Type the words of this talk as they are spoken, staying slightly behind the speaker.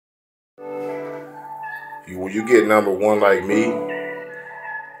When you get number one like me,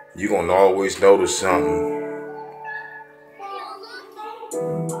 you gonna always notice something.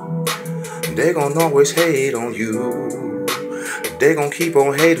 They gonna always hate on you. They gonna keep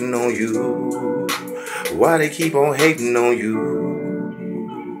on hating on you. Why they keep on hating on you?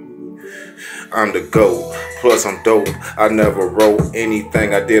 I'm the GOAT, plus I'm dope. I never wrote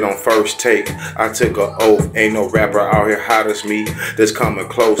anything I did on first take. I took an oath, ain't no rapper out here hot as me that's coming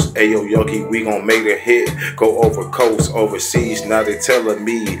close. Ayo, Yucky, we gon' make a hit. Go over coast, overseas, now they telling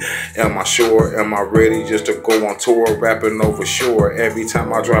me, am I sure, am I ready just to go on tour, rapping over shore? Every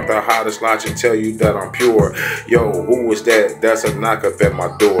time I drop the hottest logic, tell you that I'm pure. Yo, who is that? That's a knock up at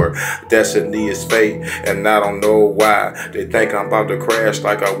my door. Destiny is fate, and I don't know why. They think I'm about to crash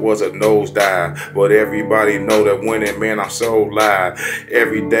like I was a nosedive. But everybody know that winning, man, I'm so live.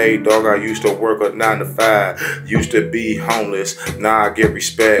 Every day, dog, I used to work a 9 to 5. Used to be homeless, now I get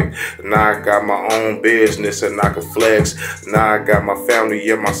respect. Now I got my own business and I can flex. Now I got my family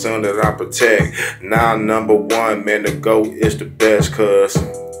and my son that I protect. Now number one, man, the GOAT is the best, cause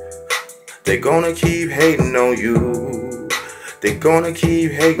they gonna keep hating on you. They gonna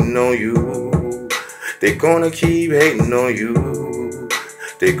keep hating on you. They gonna keep hating on you.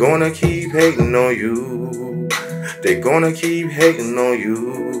 They gonna keep hating on you. They gonna keep hating on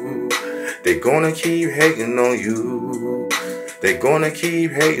you. They gonna keep hating on you. They gonna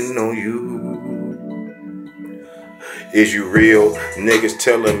keep hating on you. Is you real? Niggas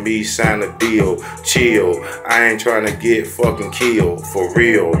telling me sign a deal. Chill, I ain't trying to get fucking killed. For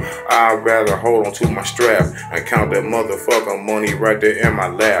real, I'd rather hold on to my strap and count that motherfucking money right there in my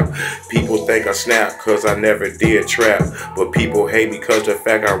lap. People think I snap cause I never did trap, but people hate me cause the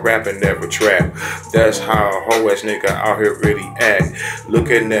fact I rap and never trap. That's how a hoe ass nigga out here really act.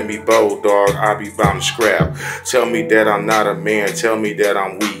 Looking at me bold, dog, I be bound to scrap. Tell me that I'm not a man, tell me that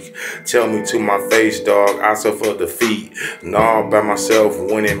I'm weak. Tell me to my face, dog, I suffer defeat. Nah, by myself,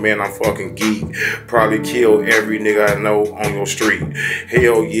 winning, man, I'm fucking geek. Probably kill every nigga I know on your street.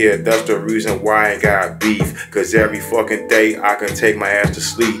 Hell yeah, that's the reason why I ain't got beef. Cause every fucking day I can take my ass to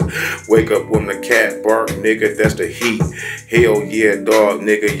sleep. Wake up when the cat bark, nigga, that's the heat. Hell yeah, dog,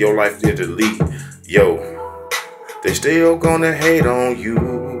 nigga, your life did delete. Yo, they still gonna hate on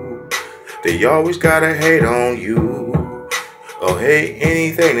you. They always gotta hate on you. Or hate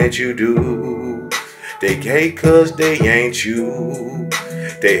anything that you do. They hate cause they ain't you.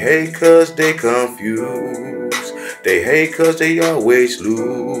 They hate cause they confused. They hate cause they always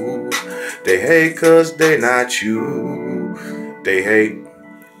lose. They hate cause they not you. They hate.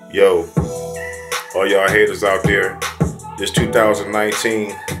 Yo, all y'all haters out there, this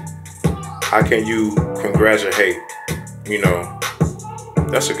 2019, how can you congratulate? You know,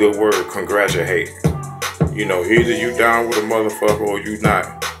 that's a good word, congratulate. You know, either you down with a motherfucker or you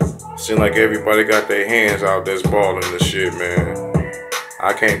not. Seem like everybody got their hands out that's balling this shit, man.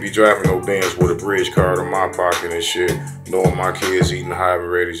 I can't be driving no Benz with a bridge card in my pocket and shit, knowing my kids eating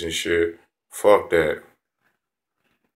hybrid and shit. Fuck that.